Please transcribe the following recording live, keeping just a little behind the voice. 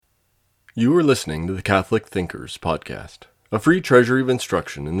You are listening to the Catholic Thinkers Podcast, a free treasury of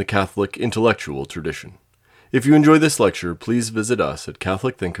instruction in the Catholic intellectual tradition. If you enjoy this lecture, please visit us at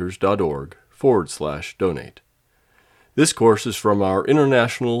catholicthinkers.org/donate. This course is from our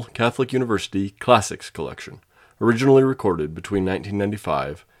International Catholic University Classics Collection, originally recorded between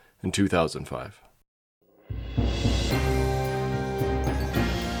 1995 and 2005.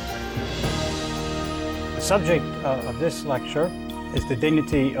 The subject of this lecture is the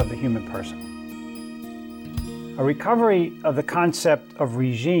dignity of the human person. A recovery of the concept of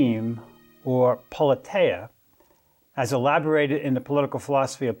regime, or politeia, as elaborated in the political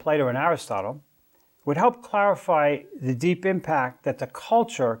philosophy of Plato and Aristotle, would help clarify the deep impact that the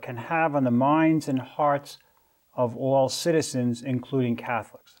culture can have on the minds and hearts of all citizens, including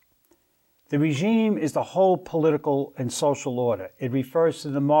Catholics. The regime is the whole political and social order. It refers to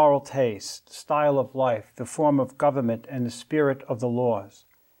the moral taste, style of life, the form of government, and the spirit of the laws.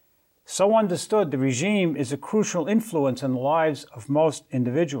 So understood, the regime is a crucial influence in the lives of most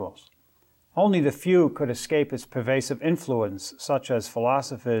individuals. Only the few could escape its pervasive influence, such as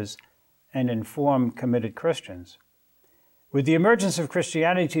philosophers and informed, committed Christians. With the emergence of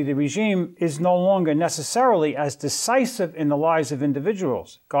Christianity, the regime is no longer necessarily as decisive in the lives of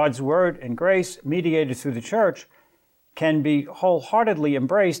individuals. God's word and grace, mediated through the Church, can be wholeheartedly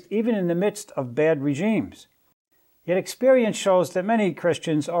embraced even in the midst of bad regimes. Yet experience shows that many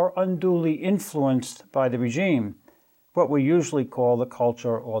Christians are unduly influenced by the regime, what we usually call the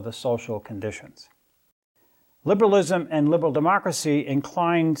culture or the social conditions. Liberalism and liberal democracy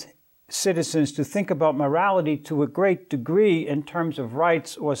inclined citizens to think about morality to a great degree in terms of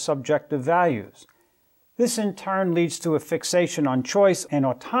rights or subjective values. This in turn leads to a fixation on choice and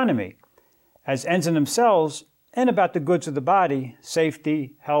autonomy as ends in themselves and about the goods of the body,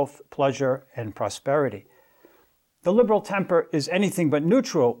 safety, health, pleasure, and prosperity. The liberal temper is anything but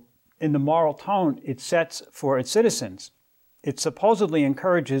neutral in the moral tone it sets for its citizens. It supposedly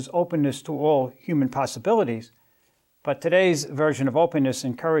encourages openness to all human possibilities, but today's version of openness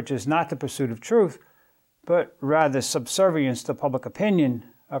encourages not the pursuit of truth, but rather subservience to public opinion,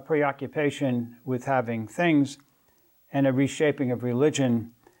 a preoccupation with having things, and a reshaping of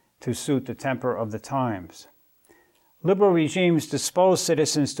religion to suit the temper of the times. Liberal regimes dispose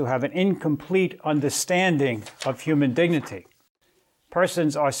citizens to have an incomplete understanding of human dignity.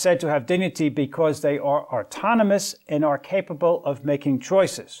 Persons are said to have dignity because they are autonomous and are capable of making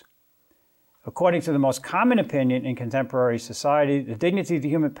choices. According to the most common opinion in contemporary society, the dignity of the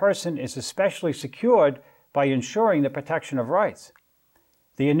human person is especially secured by ensuring the protection of rights.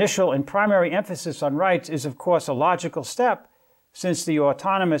 The initial and primary emphasis on rights is, of course, a logical step, since the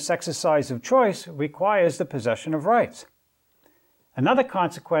autonomous exercise of choice requires the possession of rights. Another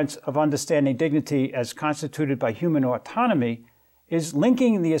consequence of understanding dignity as constituted by human autonomy is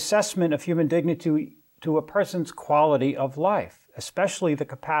linking the assessment of human dignity to a person's quality of life, especially the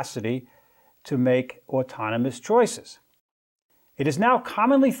capacity to make autonomous choices. It is now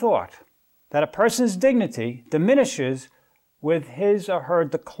commonly thought that a person's dignity diminishes with his or her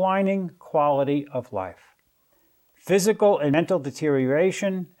declining quality of life. Physical and mental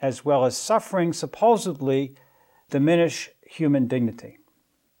deterioration, as well as suffering, supposedly diminish human dignity.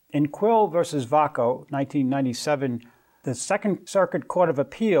 In Quill versus Vacco, 1997, the Second Circuit Court of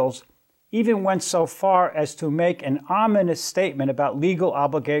Appeals even went so far as to make an ominous statement about legal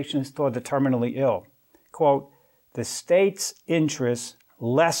obligations toward the terminally ill. Quote, "The state's interest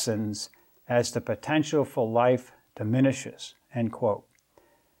lessens as the potential for life diminishes," end quote.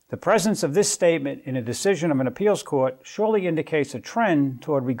 The presence of this statement in a decision of an appeals court surely indicates a trend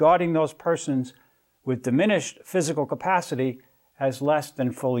toward regarding those persons with diminished physical capacity as less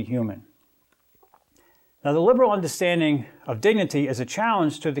than fully human. Now, the liberal understanding of dignity is a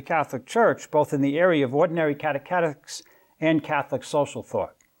challenge to the Catholic Church, both in the area of ordinary catechetics and Catholic social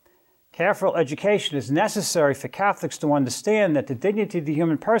thought. Careful education is necessary for Catholics to understand that the dignity of the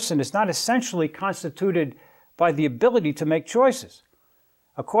human person is not essentially constituted by the ability to make choices.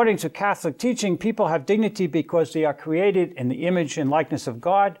 According to Catholic teaching, people have dignity because they are created in the image and likeness of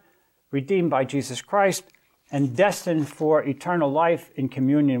God, redeemed by Jesus Christ, and destined for eternal life in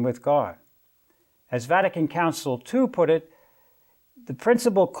communion with God. As Vatican Council II put it, the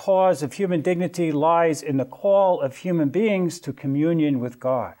principal cause of human dignity lies in the call of human beings to communion with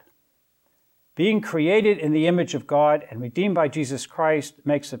God. Being created in the image of God and redeemed by Jesus Christ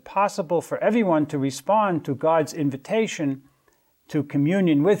makes it possible for everyone to respond to God's invitation to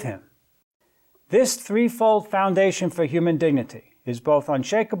communion with Him. This threefold foundation for human dignity is both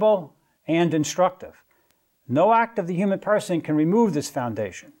unshakable and instructive. No act of the human person can remove this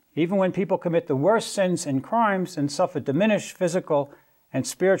foundation, even when people commit the worst sins and crimes and suffer diminished physical and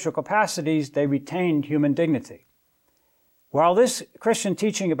spiritual capacities, they retained human dignity. While this Christian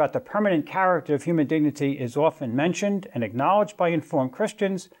teaching about the permanent character of human dignity is often mentioned and acknowledged by informed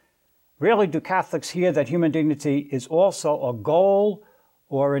Christians, rarely do Catholics hear that human dignity is also a goal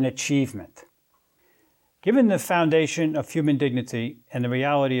or an achievement. Given the foundation of human dignity and the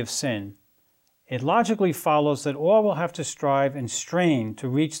reality of sin, it logically follows that all will have to strive and strain to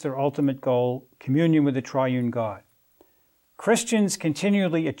reach their ultimate goal, communion with the triune God. Christians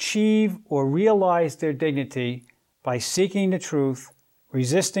continually achieve or realize their dignity by seeking the truth,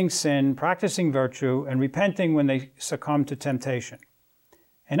 resisting sin, practicing virtue, and repenting when they succumb to temptation.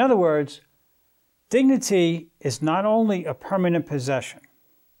 In other words, dignity is not only a permanent possession.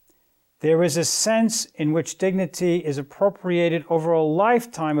 There is a sense in which dignity is appropriated over a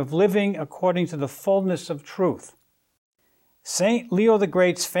lifetime of living according to the fullness of truth. St. Leo the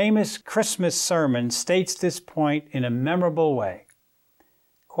Great's famous Christmas sermon states this point in a memorable way.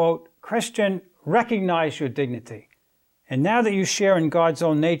 Quote, "Christian, recognize your dignity, and now that you share in God's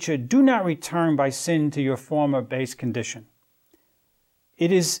own nature, do not return by sin to your former base condition."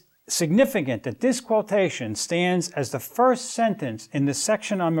 It is significant that this quotation stands as the first sentence in the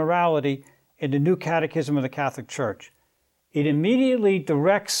section on morality in the New Catechism of the Catholic Church. It immediately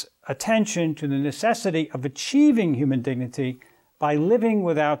directs attention to the necessity of achieving human dignity by living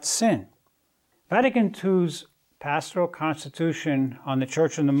without sin. Vatican II's Pastoral Constitution on the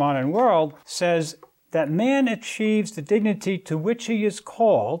Church in the Modern World says that man achieves the dignity to which he is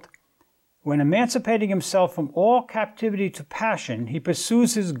called when, emancipating himself from all captivity to passion, he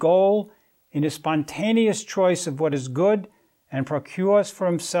pursues his goal in a spontaneous choice of what is good and procures for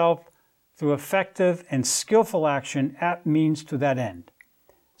himself, through effective and skillful action, apt means to that end.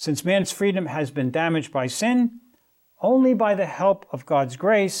 Since man's freedom has been damaged by sin, only by the help of God's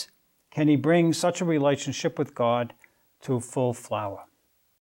grace can he bring such a relationship with God to full flower.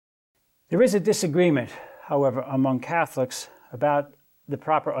 There is a disagreement, however, among Catholics about the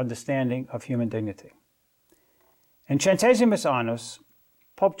proper understanding of human dignity. In Centesimus Annus,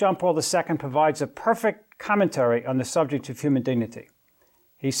 Pope John Paul II provides a perfect commentary on the subject of human dignity.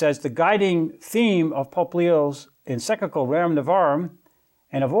 He says the guiding theme of Pope Leo's encyclical Rerum Novarum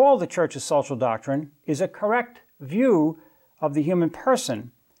and of all the Church's social doctrine is a correct view of the human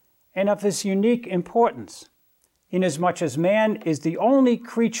person and of his unique importance, inasmuch as man is the only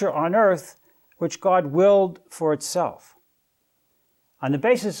creature on earth which God willed for itself. On the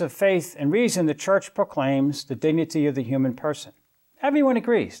basis of faith and reason, the Church proclaims the dignity of the human person. Everyone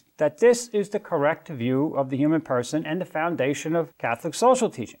agrees that this is the correct view of the human person and the foundation of Catholic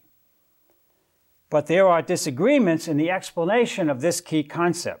social teaching. But there are disagreements in the explanation of this key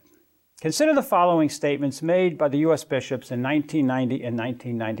concept. Consider the following statements made by the U.S. bishops in 1990 and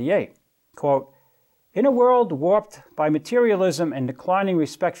 1998. Quote, "In a world warped by materialism and declining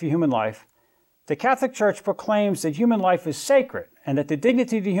respect for human life, the Catholic Church proclaims that human life is sacred and that the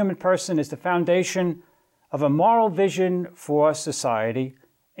dignity of the human person is the foundation of a moral vision for society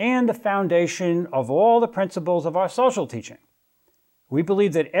and the foundation of all the principles of our social teaching. We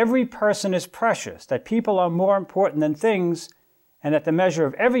believe that every person is precious, that people are more important than things, and that the measure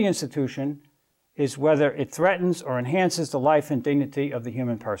of every institution is whether it threatens or enhances the life and dignity of the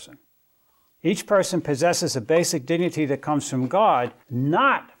human person. Each person possesses a basic dignity that comes from God,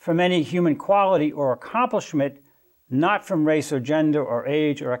 not from any human quality or accomplishment, not from race or gender or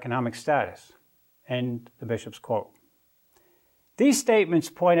age or economic status." End the bishop's quote. These statements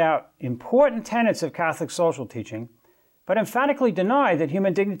point out important tenets of Catholic social teaching, but emphatically deny that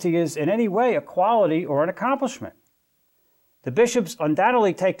human dignity is in any way a quality or an accomplishment. The bishops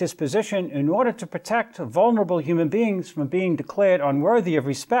undoubtedly take this position in order to protect vulnerable human beings from being declared unworthy of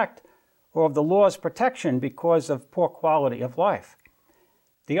respect or of the law's protection because of poor quality of life.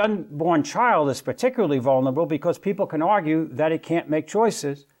 The unborn child is particularly vulnerable because people can argue that it can't make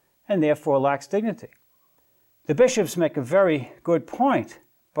choices and therefore lacks dignity. The bishops make a very good point,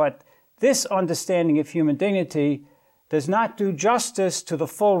 but this understanding of human dignity does not do justice to the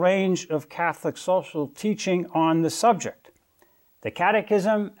full range of Catholic social teaching on the subject. The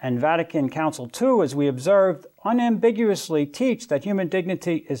Catechism and Vatican Council II, as we observed, unambiguously teach that human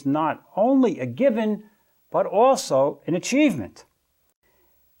dignity is not only a given, but also an achievement.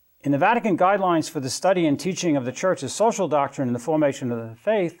 In the Vatican Guidelines for the Study and Teaching of the Church's Social Doctrine and the Formation of the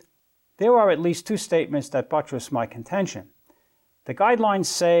Faith, there are at least two statements that buttress my contention. The guidelines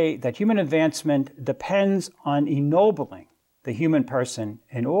say that human advancement depends on ennobling the human person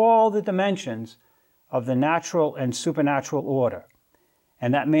in all the dimensions of the natural and supernatural order,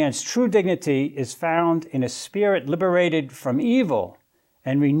 and that man's true dignity is found in a spirit liberated from evil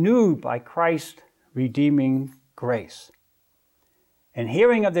and renewed by Christ's redeeming grace. In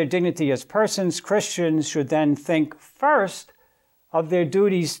hearing of their dignity as persons, Christians should then think first of their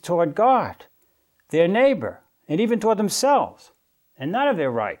duties toward God, their neighbor, and even toward themselves, and not of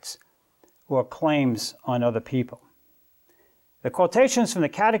their rights or claims on other people. The quotations from the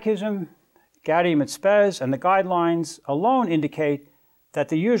Catechism, Gaudium et Spes, and the guidelines alone indicate that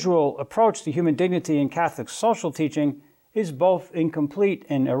the usual approach to human dignity in Catholic social teaching is both incomplete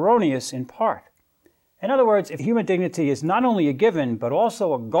and erroneous in part. In other words, if human dignity is not only a given, but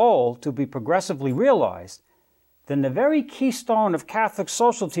also a goal to be progressively realized, then the very keystone of Catholic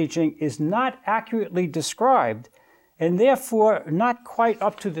social teaching is not accurately described and therefore not quite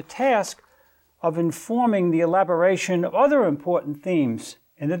up to the task of informing the elaboration of other important themes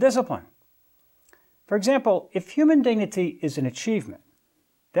in the discipline. For example, if human dignity is an achievement,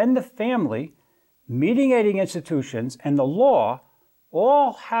 then the family, mediating institutions, and the law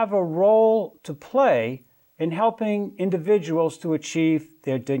all have a role to play in helping individuals to achieve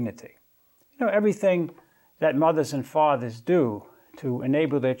their dignity. Everything that mothers and fathers do to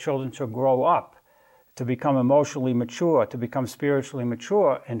enable their children to grow up, to become emotionally mature, to become spiritually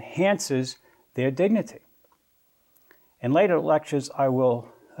mature, enhances their dignity. In later lectures, I will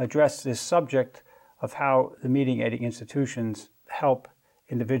address this subject of how the mediating institutions help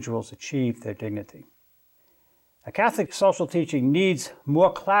individuals achieve their dignity. A Catholic social teaching needs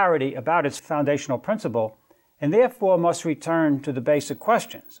more clarity about its foundational principle and therefore must return to the basic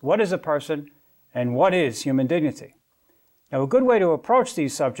questions. What is a person and what is human dignity? Now, a good way to approach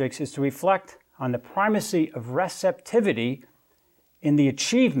these subjects is to reflect on the primacy of receptivity in the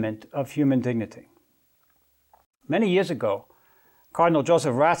achievement of human dignity. Many years ago, Cardinal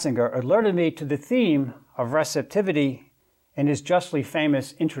Joseph Ratzinger alerted me to the theme of receptivity in his justly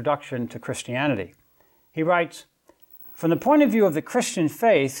famous Introduction to Christianity. He writes, "From the point of view of the Christian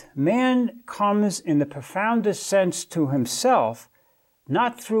faith, man comes in the profoundest sense to himself,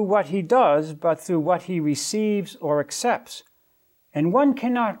 not through what he does, but through what he receives or accepts. And one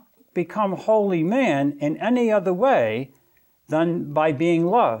cannot become holy man in any other way than by being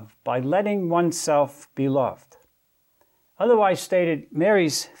loved, by letting oneself be loved." Otherwise stated,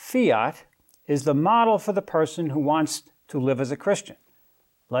 Mary's fiat is the model for the person who wants to live as a Christian.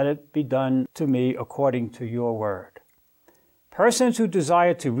 Let it be done to me according to your word. Persons who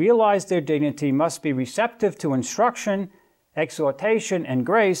desire to realize their dignity must be receptive to instruction, exhortation, and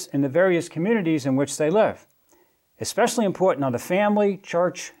grace in the various communities in which they live. Especially important are the family,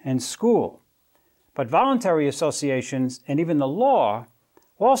 church, and school. But voluntary associations and even the law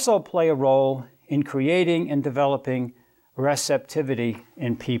also play a role in creating and developing receptivity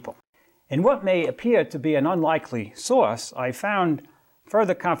in people. In what may appear to be an unlikely source, I found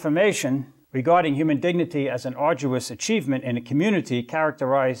further confirmation regarding human dignity as an arduous achievement in a community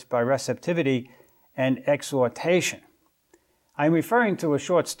characterized by receptivity and exhortation. I'm referring to a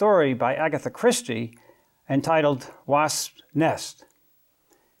short story by Agatha Christie entitled Wasp's Nest.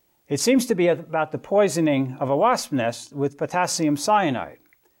 It seems to be about the poisoning of a wasp nest with potassium cyanide.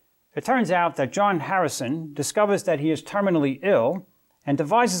 It turns out that John Harrison discovers that he is terminally ill and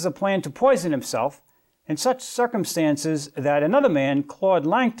devises a plan to poison himself in such circumstances that another man, Claude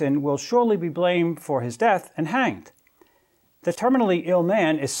Langton, will surely be blamed for his death and hanged. The terminally ill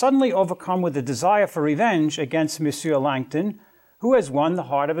man is suddenly overcome with a desire for revenge against Monsieur Langton, who has won the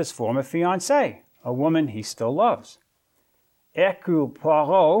heart of his former fiancée, a woman he still loves. Hercule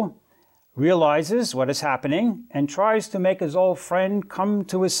Poirot realizes what is happening and tries to make his old friend come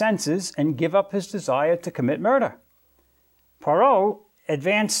to his senses and give up his desire to commit murder. Poirot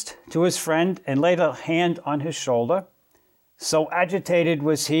advanced to his friend and laid a hand on his shoulder. So agitated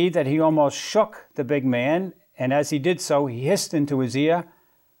was he that he almost shook the big man, and as he did so, he hissed into his ear,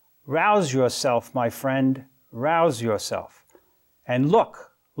 "Rouse yourself, my friend, rouse yourself. And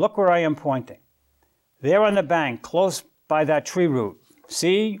look where I am pointing. There on the bank, close by that tree root.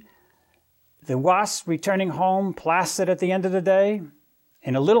 See the wasp returning home placid at the end of the day?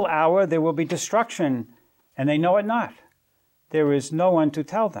 In a little hour there will be destruction, and they know it not. There is no one to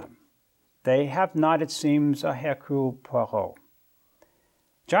tell them. They have not, it seems, a Hercule Poirot."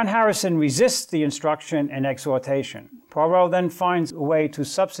 John Harrison resists the instruction and exhortation. Poirot then finds a way to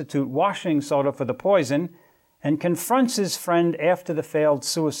substitute washing soda for the poison and confronts his friend after the failed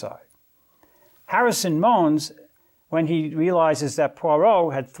suicide. Harrison moans when he realizes that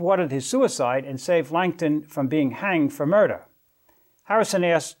Poirot had thwarted his suicide and saved Langton from being hanged for murder. Harrison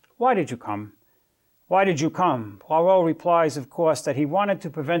asks, "Why did you come? Why did you come?" Poirot replies, of course, that he wanted to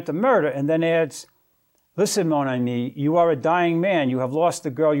prevent the murder, and then adds, "Listen, mon ami, you are a dying man. You have lost the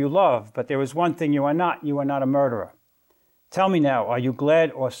girl you love, but there is one thing you are not a murderer. Tell me now, are you glad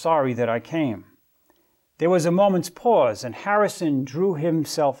or sorry that I came?" There was a moment's pause, and Harrison drew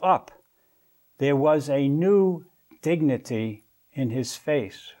himself up. There was a new dignity in his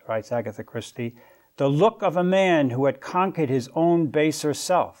face, writes Agatha Christie, the look of a man who had conquered his own baser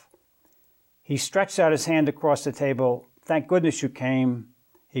self. He stretched out his hand across the table. "Thank goodness you came,"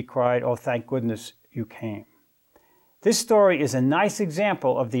 he cried. "Oh, thank goodness you came." This story is a nice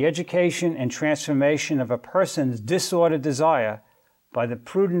example of the education and transformation of a person's disordered desire by the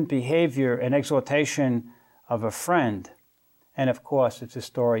prudent behavior and exhortation of a friend. And of course, it's a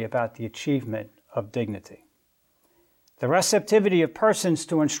story about the achievement of dignity. The receptivity of persons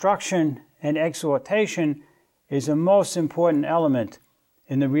to instruction and exhortation is a most important element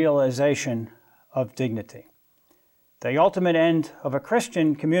in the realization of dignity. The ultimate end of a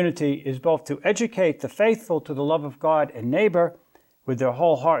Christian community is both to educate the faithful to the love of God and neighbor with their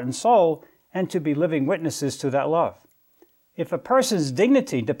whole heart and soul, and to be living witnesses to that love. If a person's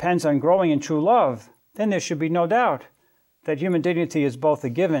dignity depends on growing in true love, then there should be no doubt that human dignity is both a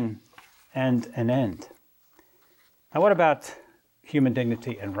given and an end. Now, what about human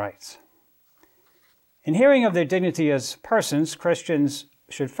dignity and rights? In hearing of their dignity as persons, Christians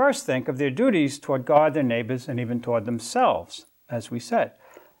should first think of their duties toward God, their neighbors, and even toward themselves, as we said,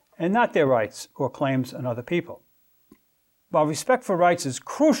 and not their rights or claims on other people. While respect for rights is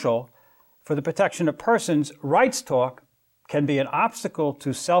crucial for the protection of persons, rights talk can be an obstacle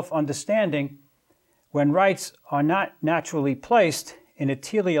to self-understanding when rights are not naturally placed in a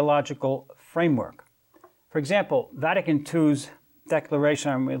teleological framework. For example, Vatican II's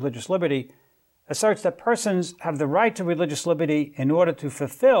Declaration on Religious Liberty asserts that persons have the right to religious liberty in order to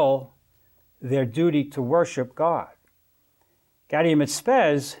fulfill their duty to worship God. Gaudium et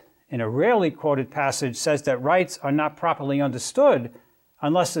Spes, in a rarely quoted passage, says that rights are not properly understood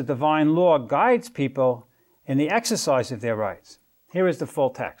unless the divine law guides people in the exercise of their rights. Here is the full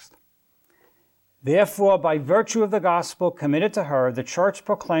text. "Therefore, by virtue of the gospel committed to her, the Church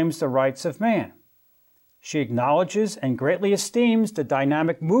proclaims the rights of man. She acknowledges and greatly esteems the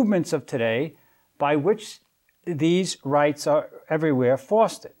dynamic movements of today by which these rights are everywhere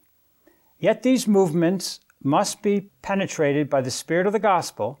fostered. Yet these movements must be penetrated by the spirit of the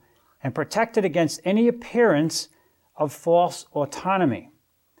gospel and protected against any appearance of false autonomy.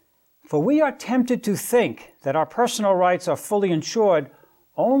 For we are tempted to think that our personal rights are fully ensured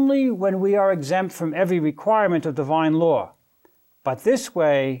only when we are exempt from every requirement of divine law. But this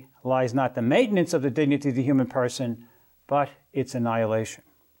way lies not the maintenance of the dignity of the human person, but its annihilation."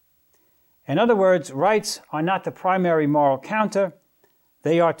 In other words, rights are not the primary moral counter.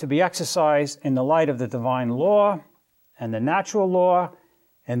 They are to be exercised in the light of the divine law and the natural law,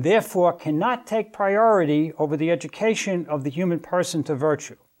 and therefore cannot take priority over the education of the human person to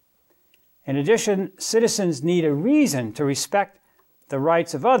virtue. In addition, citizens need a reason to respect the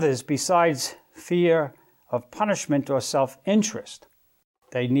rights of others besides fear of punishment or self-interest.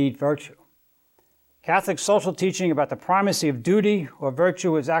 They need virtue. Catholic social teaching about the primacy of duty or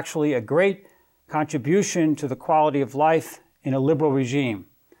virtue is actually a great contribution to the quality of life in a liberal regime.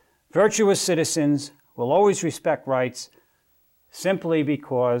 Virtuous citizens will always respect rights simply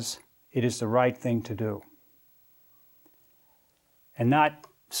because it is the right thing to do, and not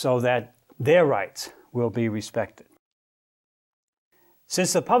so that their rights will be respected.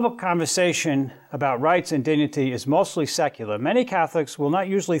 Since the public conversation about rights and dignity is mostly secular, many Catholics will not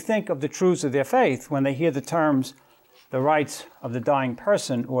usually think of the truths of their faith when they hear the terms the rights of the dying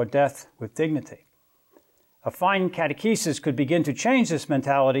person or death with dignity. A fine catechesis could begin to change this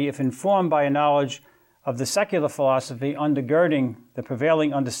mentality if informed by a knowledge of the secular philosophy undergirding the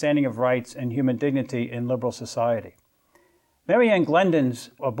prevailing understanding of rights and human dignity in liberal society. Mary Ann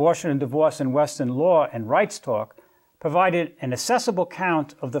Glendon's Abortion and Divorce in Western Law and Rights Talk provided an accessible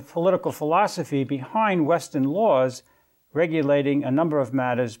count of the political philosophy behind Western laws regulating a number of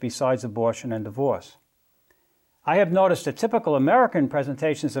matters besides abortion and divorce. I have noticed that typical American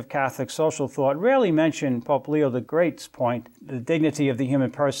presentations of Catholic social thought rarely mention Pope Leo the Great's point that the dignity of the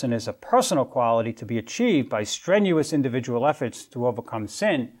human person is a personal quality to be achieved by strenuous individual efforts to overcome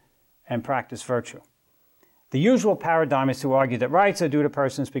sin and practice virtue. The usual paradigm is to argue that rights are due to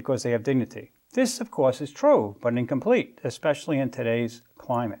persons because they have dignity. This, of course, is true, but incomplete, especially in today's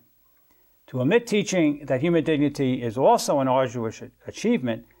climate. To omit teaching that human dignity is also an arduous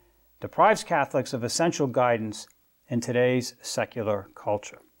achievement deprives Catholics of essential guidance in today's secular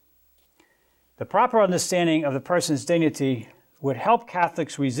culture. The proper understanding of the person's dignity would help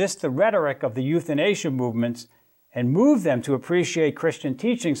Catholics resist the rhetoric of the euthanasia movements and move them to appreciate Christian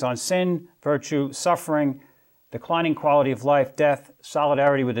teachings on sin, virtue, suffering, declining quality of life, death,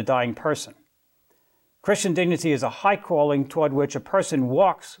 solidarity with the dying person. Christian dignity is a high calling toward which a person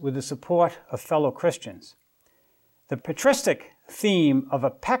walks with the support of fellow Christians. The patristic theme of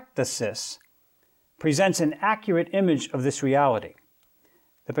epektasis presents an accurate image of this reality.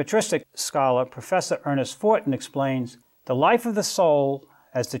 The patristic scholar, Professor Ernest Fortin, explains, the life of the soul,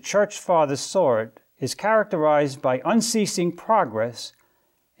 as the Church Fathers saw it, is characterized by unceasing progress,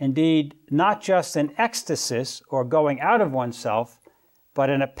 indeed, not just an ecstasis or going out of oneself, but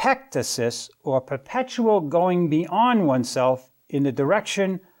an epektasis or perpetual going beyond oneself in the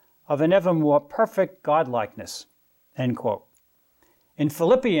direction of an ever more perfect godlikeness. End quote. In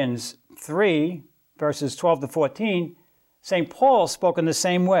Philippians 3, verses 12 to 14, St. Paul spoke in the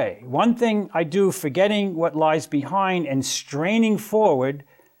same way. One thing I do, forgetting what lies behind and straining forward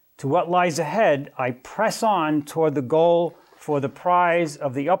to what lies ahead, I press on toward the goal for the prize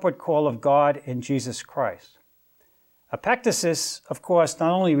of the upward call of God in Jesus Christ. Epektasis, of course,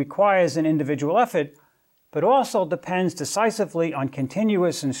 not only requires an individual effort, but also depends decisively on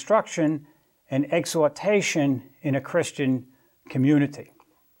continuous instruction and exhortation in a Christian community.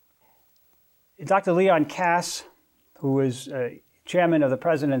 Dr. Leon Kass, who is chairman of the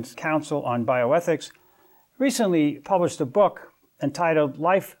President's Council on Bioethics, recently published a book entitled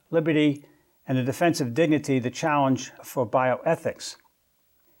Life, Liberty, and the Defense of Dignity, The Challenge for Bioethics.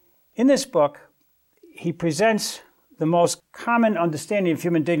 In this book, he presents the most common understanding of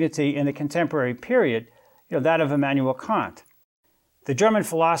human dignity in the contemporary period, that of Immanuel Kant. The German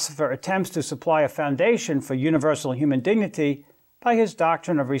philosopher attempts to supply a foundation for universal human dignity by his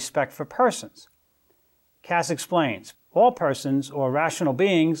doctrine of respect for persons. Kass explains, all persons or rational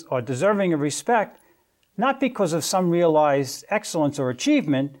beings are deserving of respect not because of some realized excellence or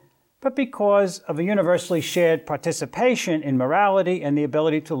achievement, but because of a universally shared participation in morality and the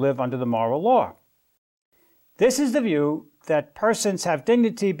ability to live under the moral law. This is the view that persons have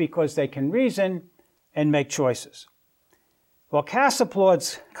dignity because they can reason and make choices. While Kass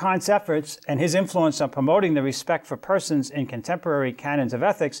applauds Kant's efforts and his influence on promoting the respect for persons in contemporary canons of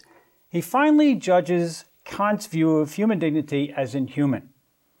ethics, he finally judges Kant's view of human dignity as inhuman.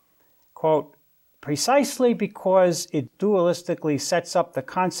 Quote, precisely because it dualistically sets up the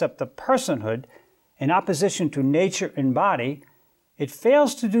concept of personhood in opposition to nature and body, it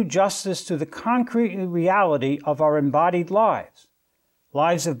fails to do justice to the concrete reality of our embodied lives,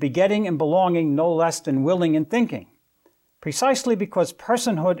 lives of begetting and belonging no less than willing and thinking. Precisely because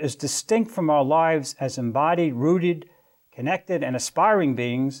personhood is distinct from our lives as embodied, rooted, connected, and aspiring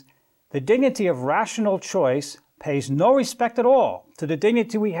beings, the dignity of rational choice pays no respect at all to the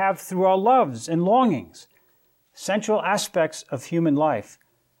dignity we have through our loves and longings, central aspects of human life,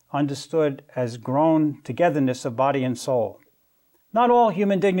 understood as grown togetherness of body and soul. Not all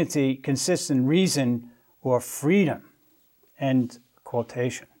human dignity consists in reason or freedom. End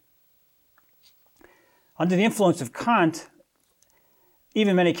quotation. Under the influence of Kant,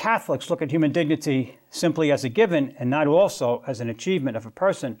 even many Catholics look at human dignity simply as a given and not also as an achievement of a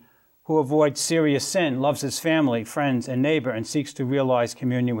person who avoids serious sin, loves his family, friends, and neighbor, and seeks to realize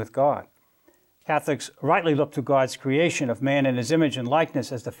communion with God. Catholics rightly look to God's creation of man in his image and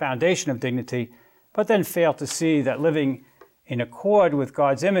likeness as the foundation of dignity, but then fail to see that living in accord with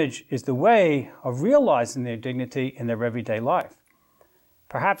God's image is the way of realizing their dignity in their everyday life.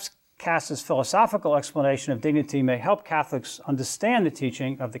 Perhaps Kass's philosophical explanation of dignity may help Catholics understand the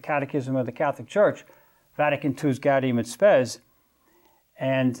teaching of the Catechism of the Catholic Church, Vatican II's Gaudium et Spes,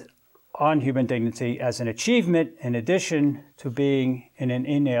 and on human dignity as an achievement in addition to being an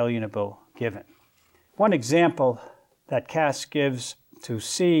inalienable given. One example that Kass gives to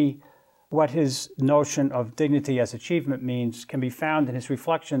see what his notion of dignity as achievement means can be found in his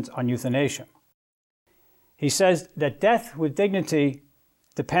reflections on euthanasia. He says that death with dignity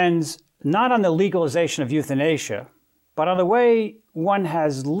depends not on the legalization of euthanasia, but on the way one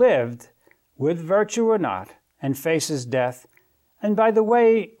has lived, with virtue or not, and faces death, and by the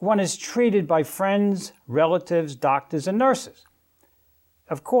way one is treated by friends, relatives, doctors, and nurses.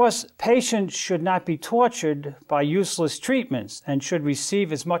 Of course, patients should not be tortured by useless treatments and should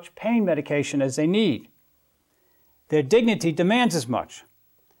receive as much pain medication as they need. Their dignity demands as much.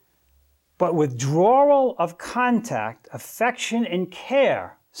 But withdrawal of contact, affection, and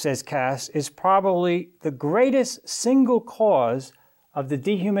care, says Kass, is probably the greatest single cause of the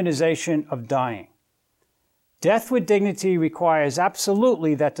dehumanization of dying. Death with dignity requires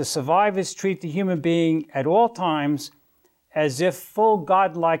absolutely that the survivors treat the human being at all times as if full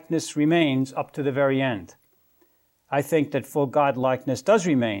godlikeness remains up to the very end. I think that full godlikeness does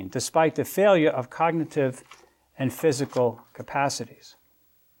remain, despite the failure of cognitive and physical capacities.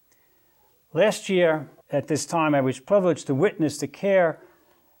 Last year, at this time, I was privileged to witness the care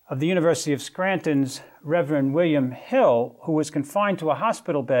of the University of Scranton's Reverend William Hill, who was confined to a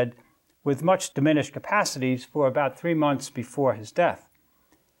hospital bed with much diminished capacities for about 3 months before his death.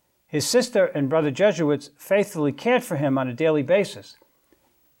 His sister and brother Jesuits faithfully cared for him on a daily basis,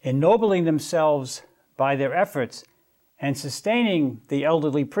 ennobling themselves by their efforts and sustaining the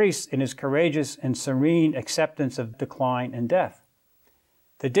elderly priest in his courageous and serene acceptance of decline and death.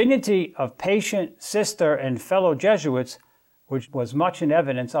 The dignity of patient, sister, and fellow Jesuits, which was much in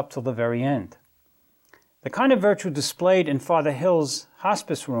evidence up till the very end. The kind of virtue displayed in Father Hill's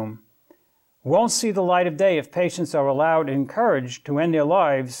hospice room won't see the light of day if patients are allowed and encouraged to end their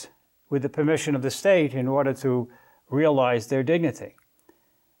lives with the permission of the state in order to realize their dignity.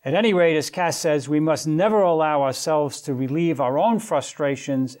 At any rate, as Cass says, we must never allow ourselves to relieve our own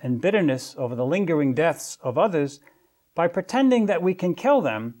frustrations and bitterness over the lingering deaths of others by pretending that we can kill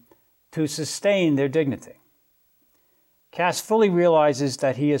them to sustain their dignity. Cass fully realizes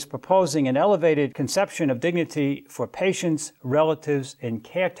that he is proposing an elevated conception of dignity for patients, relatives, and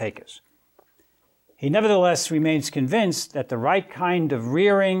caretakers. He nevertheless remains convinced that the right kind of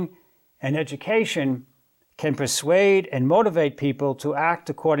rearing and education can persuade and motivate people to act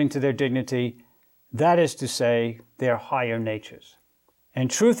according to their dignity, that is to say, their higher natures. In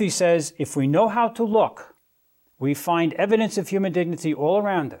truth, he says, if we know how to look, we find evidence of human dignity all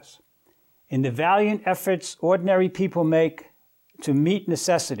around us, in the valiant efforts ordinary people make to meet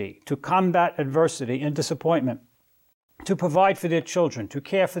necessity, to combat adversity and disappointment, to provide for their children, to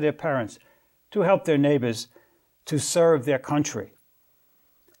care for their parents, to help their neighbors, to serve their country.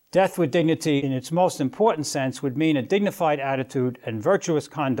 Death with dignity, in its most important sense, would mean a dignified attitude and virtuous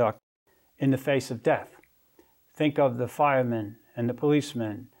conduct in the face of death. Think of the firemen and the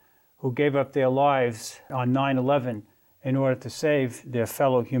policemen who gave up their lives on 9/11 in order to save their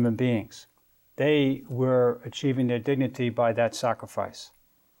fellow human beings. They were achieving their dignity by that sacrifice.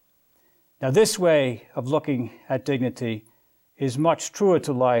 Now, this way of looking at dignity is much truer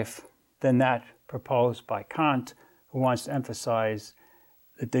to life than that proposed by Kant, who wants to emphasize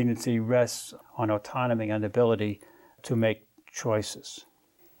that dignity rests on autonomy and ability to make choices.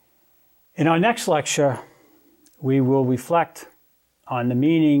 In our next lecture, we will reflect on the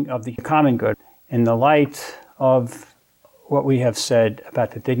meaning of the common good in the light of what we have said about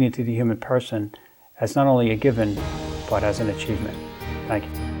the dignity of the human person as not only a given, but as an achievement. Thank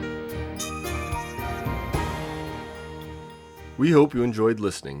you. We hope you enjoyed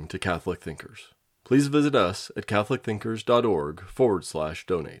listening to Catholic Thinkers. Please visit us at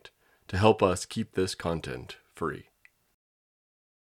catholicthinkers.org/donate to help us keep this content free.